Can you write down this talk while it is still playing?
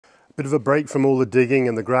Bit of a break from all the digging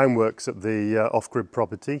and the groundworks at the off-grid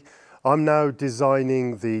property. I'm now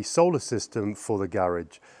designing the solar system for the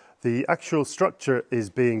garage. The actual structure is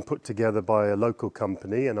being put together by a local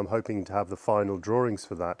company, and I'm hoping to have the final drawings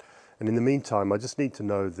for that. And in the meantime, I just need to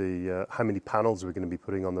know how many panels we're going to be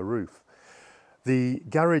putting on the roof. The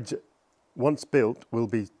garage, once built, will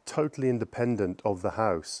be totally independent of the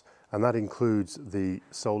house, and that includes the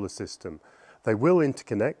solar system. They will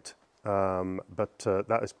interconnect, but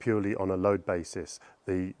that is purely on a load basis.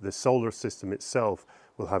 The solar system itself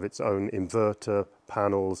will have its own inverter,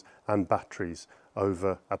 panels and batteries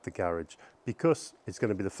over at the garage, because it's going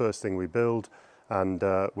to be the first thing we build, and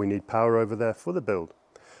we need power over there for the build.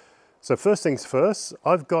 So first things first,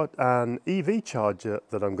 I've got an EV charger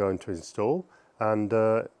that I'm going to install, and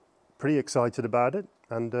pretty excited about it,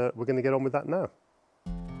 and we're going to get on with that now.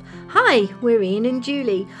 Hi, we're Ian and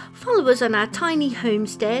Julie. Follow us on our tiny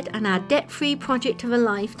homestead and our debt-free project of a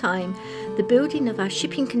lifetime, the building of our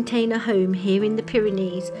shipping container home here in the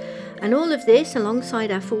Pyrenees, and all of this alongside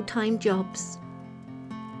our full-time jobs.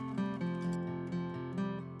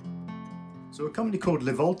 So a company called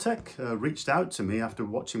Livoltek reached out to me after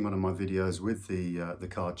watching one of my videos with the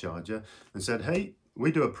car charger and said, hey, we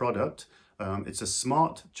do a product, it's a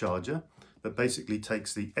smart charger that basically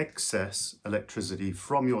takes the excess electricity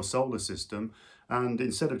from your solar system, and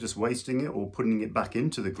instead of just wasting it or putting it back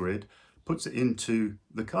into the grid, puts it into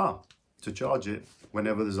the car to charge it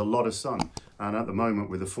whenever there's a lot of sun. And at the moment,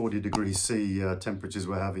 with the 40 degrees C temperatures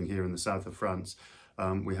we're having here in the south of France,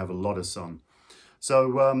 we have a lot of sun.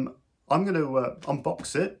 So I'm going to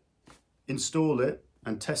unbox it, install it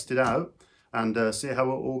and test it out, and see how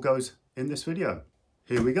it all goes in this video.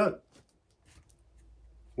 Here we go.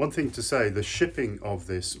 One thing to say, the shipping of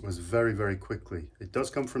this was very, very quickly. It does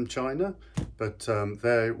come from China, but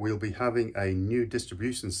there we'll be having a new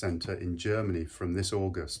distribution center in Germany from this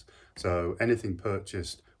August. So anything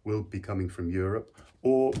purchased will be coming from Europe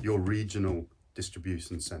or your regional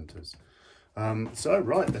distribution centers. So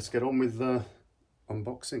right, let's get on with the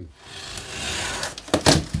unboxing.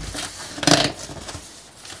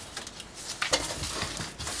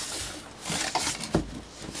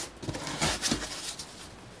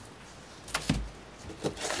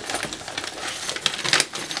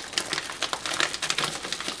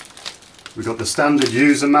 We've got the standard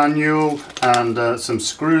user manual and some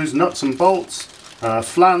screws, nuts and bolts,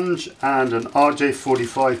 flange and an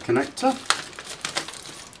RJ45 connector.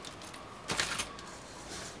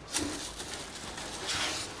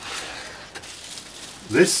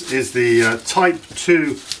 This is the Type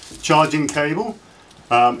 2 charging cable.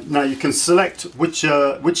 Now you can select which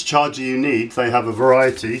charger you need. They have a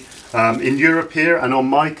variety. In Europe here and on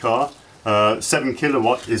my car, 7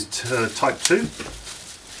 kilowatt is Type 2.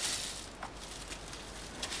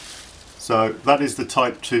 So that is the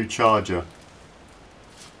Type 2 charger.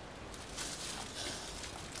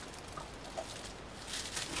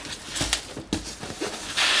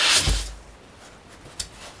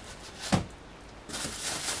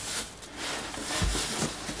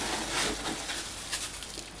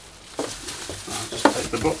 I'll just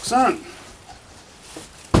take the box out.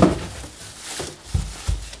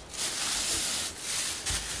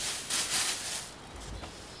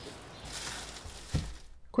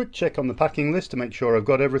 Quick check on the packing list to make sure I've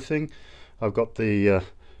got everything. I've got the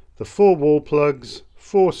 4 wall plugs,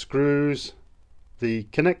 4 screws, the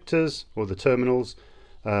connectors or the terminals,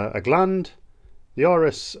 a gland, the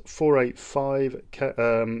RS485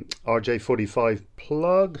 RJ45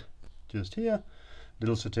 plug just here,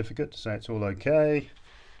 little certificate to say it's all okay,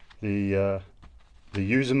 the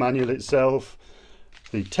user manual itself,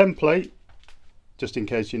 the template just in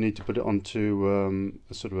case you need to put it onto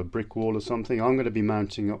a sort of a brick wall or something. I'm going to be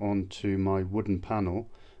mounting it onto my wooden panel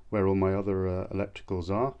where all my other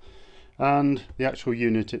electricals are, and the actual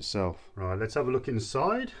unit itself. Right, let's have a look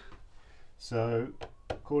inside. So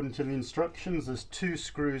according to the instructions, there's 2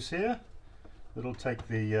 screws here that'll take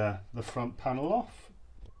the front panel off.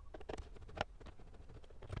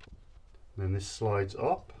 Then this slides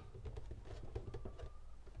up.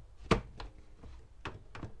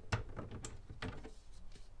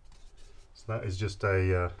 So that is just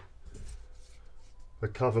the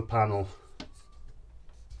cover panel,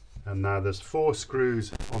 and now there's 4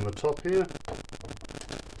 screws on the top here.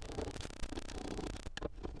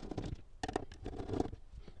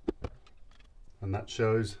 And that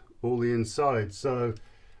shows all the inside. So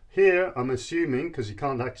here I'm assuming, because you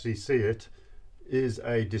can't actually see it, is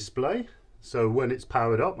a display. So when it's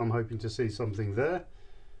powered up, I'm hoping to see something there.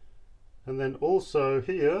 And then also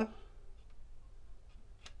here,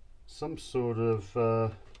 some sort of,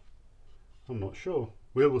 I'm not sure,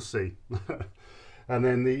 we will see. and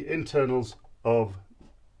then the internals of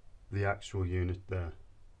the actual unit there.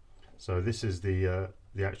 So this is the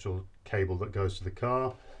actual cable that goes to the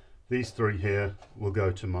car. These three here will go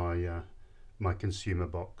to my my consumer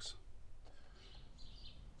box.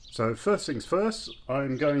 So first things first,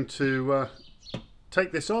 I'm going to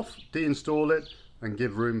take this off, deinstall it, and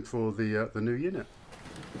give room for the new unit.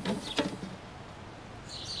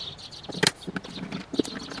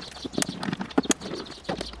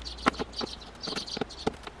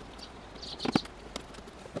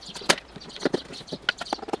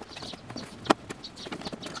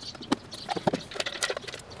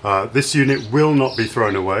 This unit will not be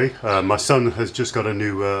thrown away. My son has just got a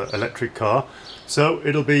new electric car, so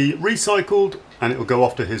it'll be recycled and it'll go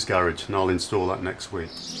off to his garage, and I'll install that next week.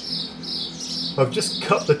 I've just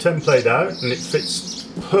cut the template out and it fits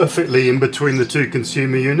perfectly in between the two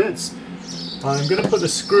consumer units. I'm going to put the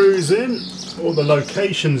screws in, all the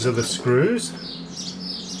locations of the screws,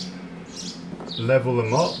 level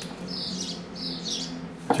them up,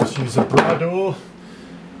 just use a brador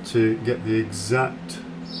to get the exact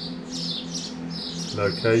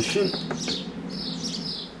location. Just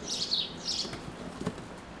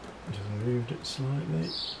moved it slightly.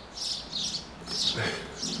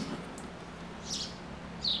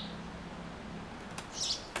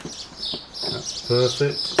 That's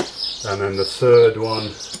perfect. And then the third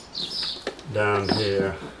one down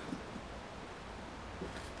here.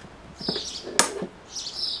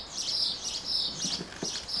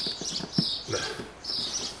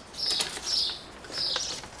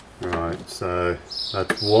 Right, so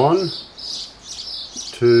that's 1,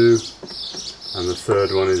 2, and the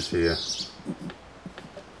third one is here.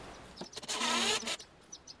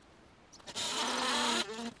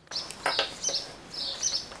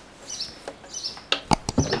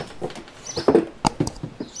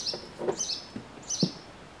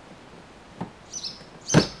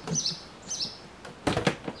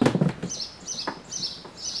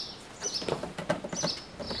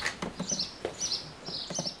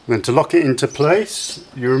 Then to lock it into place,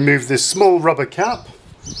 you remove this small rubber cap,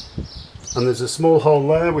 and there's a small hole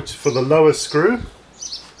there which is for the lower screw.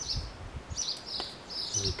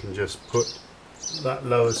 You can just put that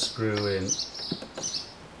lower screw in.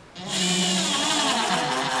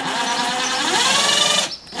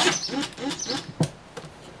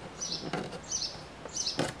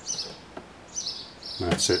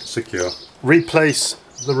 That's it, secure. Replace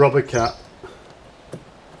the rubber cap.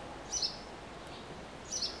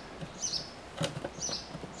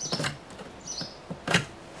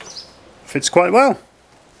 Fits quite well.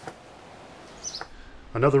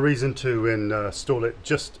 Another reason to install it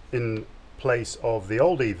just in place of the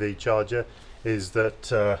old EV charger is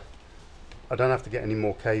that I don't have to get any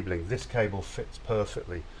more cabling. This cable fits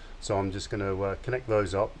perfectly, so I'm just going to connect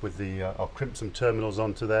those up with the I'll crimp some terminals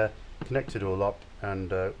onto there, connect it all up,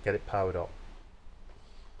 and get it powered up.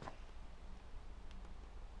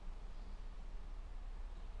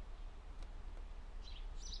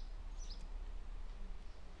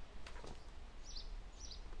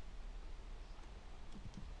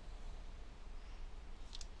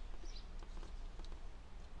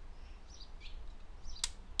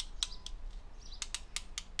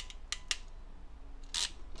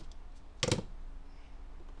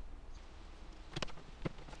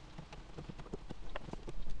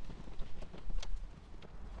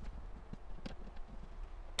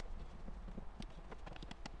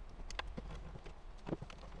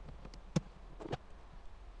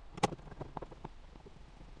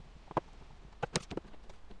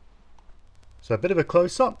 So a bit of a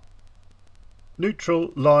close-up.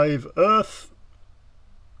 Neutral, live, earth.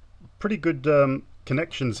 Pretty good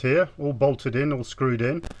connections here, all bolted in, all screwed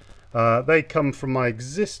in. They come from my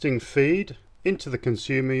existing feed into the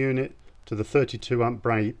consumer unit to the 32 amp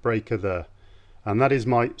breaker there. And that is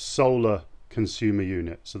my solar consumer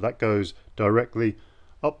unit. So that goes directly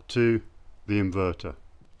up to the inverter.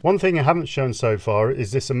 One thing I haven't shown so far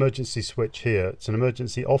is this emergency switch here. It's an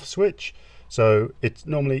emergency off switch. So it's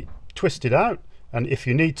normally twisted out, and if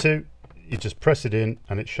you need to, you just press it in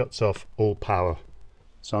and it shuts off all power.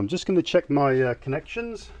 So I'm just going to check my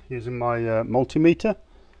connections using my multimeter.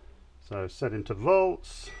 So set into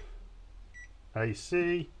volts,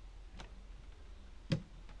 AC.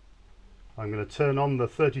 I'm going to turn on the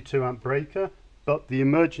 32 amp breaker, but the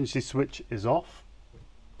emergency switch is off.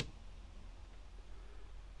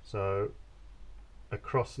 So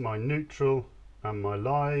across my neutral and my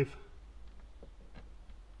live,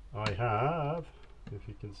 I have, if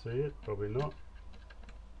you can see it, probably not,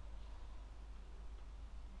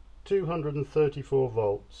 234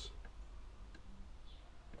 volts.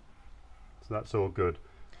 So that's all good.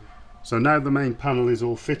 So now the main panel is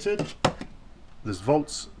all fitted. There's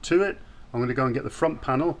volts to it. I'm going to go and get the front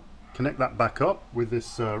panel, connect that back up with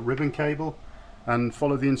this ribbon cable, and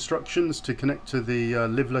follow the instructions to connect to the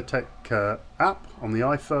Livoltek app on the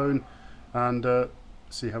iPhone, and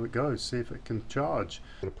see how it goes, see if it can charge.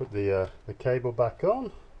 I'm going to put the cable back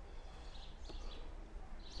on,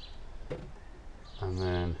 and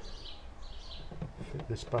then fit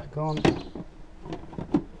this back on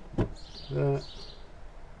there.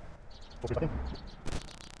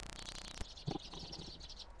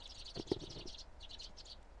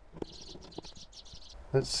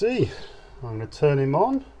 Let's see, I'm going to turn him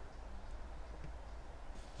on.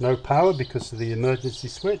 No power because of the emergency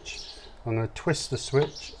switch. I'm going to twist the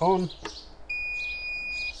switch on.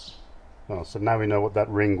 Oh, so now we know what that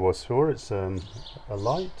ring was for. It's a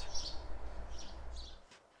light.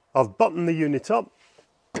 I've buttoned the unit up,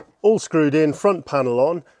 all screwed in, front panel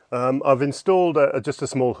on. I've installed just a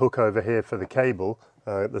small hook over here for the cable.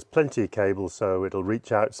 There's plenty of cable, so it'll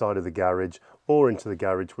reach outside of the garage or into the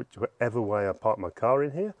garage, whichever way I park my car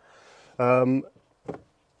in here.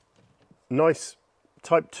 Nice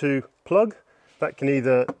Type 2 plug that can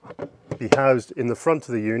either be housed in the front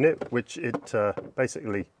of the unit, which it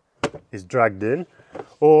basically is dragged in,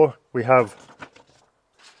 or we have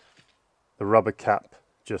the rubber cap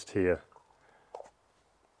just here.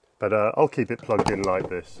 But I'll keep it plugged in like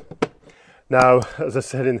this. Now, as I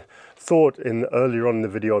said, earlier on in the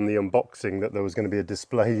video on the unboxing that there was going to be a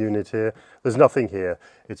display unit here. There's nothing here.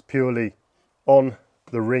 It's purely on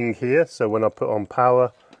the ring here. So when I put on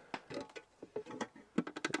power,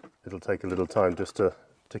 it'll take a little time just to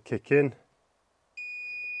kick in.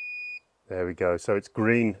 There we go. So it's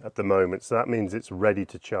green at the moment. So that means it's ready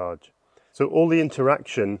to charge. So all the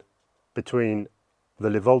interaction between the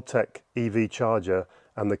Livoltek EV charger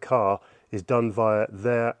and the car is done via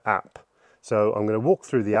their app. So I'm going to walk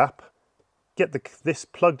through the app, get this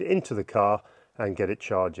plugged into the car and get it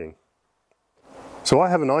charging. So I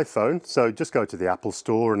have an iPhone, so just go to the Apple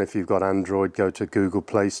Store, and if you've got Android, go to Google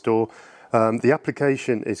Play Store. The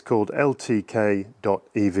application is called ltk.evc.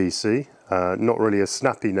 Not really a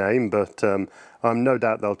snappy name, but I'm no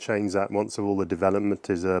doubt they'll change that once all the development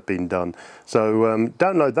has been done. So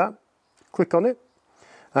download that, click on it,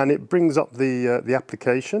 and it brings up the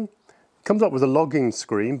application. It comes up with a login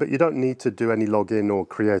screen, but you don't need to do any login or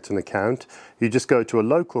create an account. You just go to a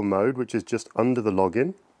local mode, which is just under the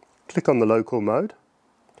login. Click on the local mode.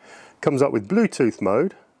 It comes up with Bluetooth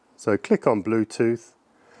mode, so click on Bluetooth,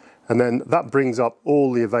 and then that brings up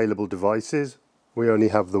all the available devices. We only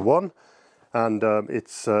have the one, and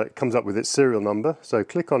it comes up with its serial number. So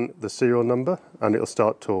click on the serial number and it'll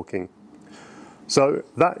start talking. So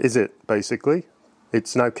that is it, basically.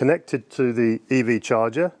 It's now connected to the EV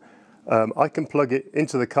charger. I can plug it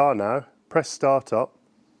into the car now, press start up,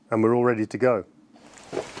 and we're all ready to go.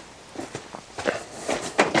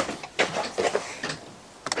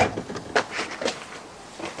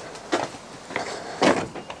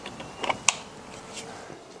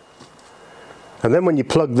 And then when you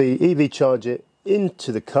plug the EV charger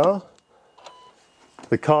into the car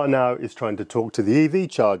now is trying to talk to the EV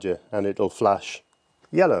charger, and it'll flash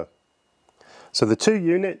yellow. So the two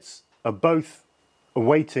units are both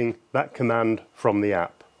awaiting that command from the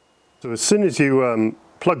app. So as soon as you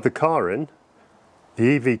plug the car in,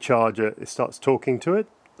 the EV charger starts talking to it.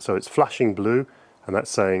 So it's flashing blue, and that's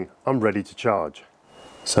saying, I'm ready to charge.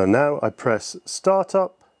 So now I press start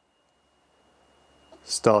up,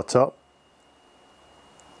 start up.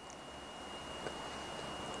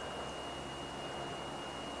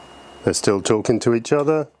 They're still talking to each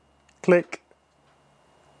other. Click,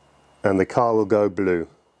 and the car will go blue.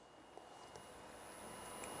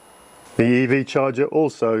 The EV charger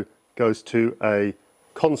also goes to a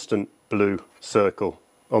constant blue circle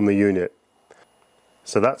on the unit.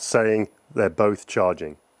 So that's saying they're both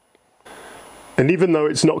charging. And even though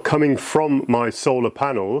it's not coming from my solar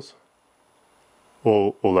panels,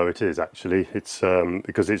 or although it is actually, it's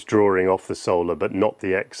because it's drawing off the solar but not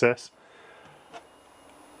the excess.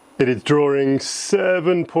 It is drawing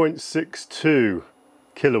 7.62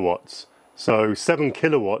 kilowatts. So 7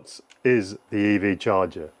 kilowatts is the EV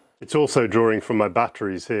charger. It's also drawing from my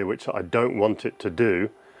batteries here, which I don't want it to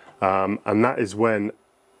do. And that is when,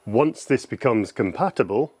 once this becomes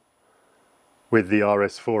compatible with the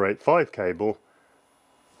RS485 cable,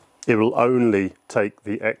 it will only take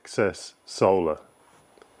the excess solar.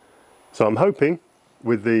 So I'm hoping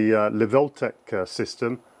with the Livoltek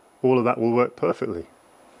system, all of that will work perfectly.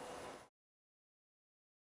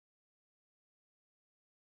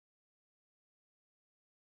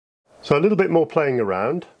 So a little bit more playing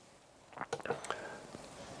around.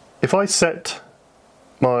 If I set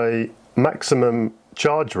my maximum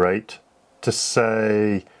charge rate to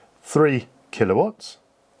say 3 kilowatts.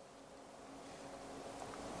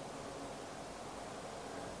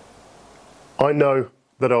 I know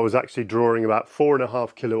that I was actually drawing about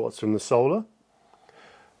 4.5 kilowatts from the solar.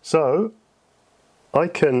 So I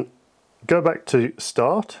can go back to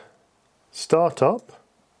start up,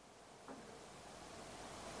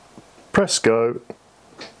 press go,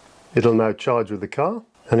 it'll now charge with the car.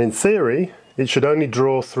 And in theory, it should only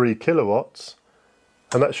draw 3 kilowatts,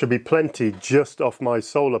 and that should be plenty just off my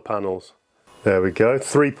solar panels. There we go,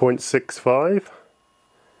 3.65.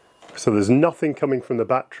 So there's nothing coming from the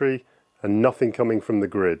battery and nothing coming from the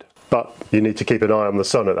grid. But you need to keep an eye on the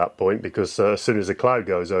sun at that point, because as soon as a cloud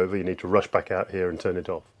goes over, you need to rush back out here and turn it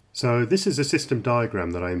off. So this is a system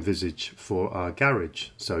diagram that I envisage for our garage.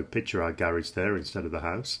 So picture our garage there instead of the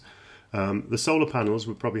house. The solar panels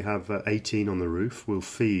will probably have 18 on the roof, will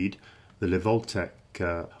feed the Livoltek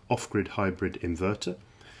off-grid hybrid inverter,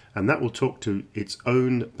 and that will talk to its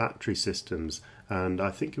own battery systems, and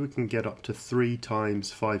I think we can get up to 3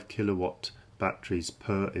 times 5 kilowatt batteries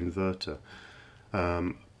per inverter.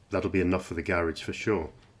 That'll be enough for the garage for sure.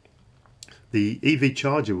 The EV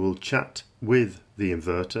charger will chat with the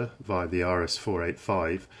inverter via the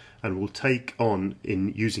RS485 and will take on,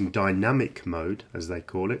 in using dynamic mode as they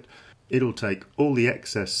call it, it'll take all the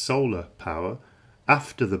excess solar power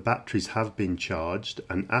after the batteries have been charged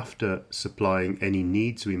and after supplying any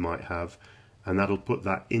needs we might have, and that'll put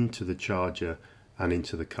that into the charger and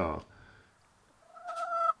into the car.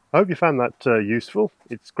 I hope you found that useful.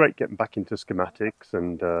 It's great getting back into schematics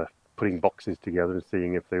and putting boxes together and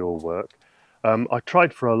seeing if they all work. I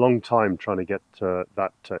tried for a long time trying to get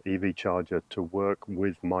that EV charger to work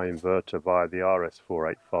with my inverter via the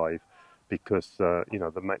RS485, because you know,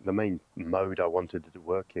 the main mode I wanted it to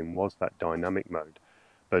work in was that dynamic mode.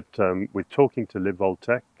 But with talking to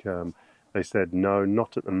Livoltek, they said no,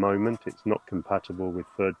 not at the moment. It's not compatible with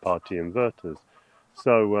third-party inverters.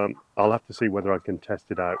 So I'll have to see whether I can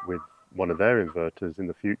test it out with one of their inverters in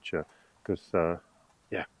the future, because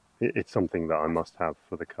yeah, it's something that I must have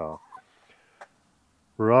for the car.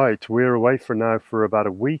 Right, we're away for now for about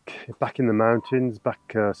a week, back in the mountains, back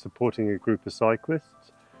supporting a group of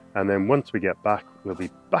cyclists, and then once we get back, we'll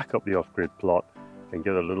be back up the off-grid plot and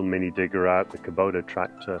get a little mini digger out, the Kubota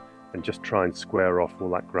tractor, and just try and square off all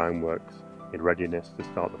that groundworks in readiness to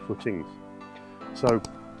start the footings. So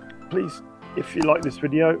please, if you like this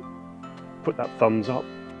video, put that thumbs up,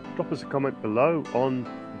 drop us a comment below on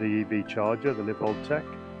the EV charger, the Livoltek.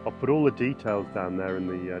 I'll put all the details down there in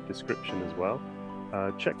the description as well.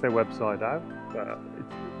 Check their website out.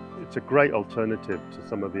 It's a great alternative to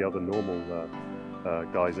some of the other normal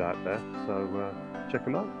guys out there, so check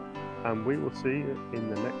them out, and we will see you in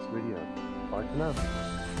the next video. Bye for now.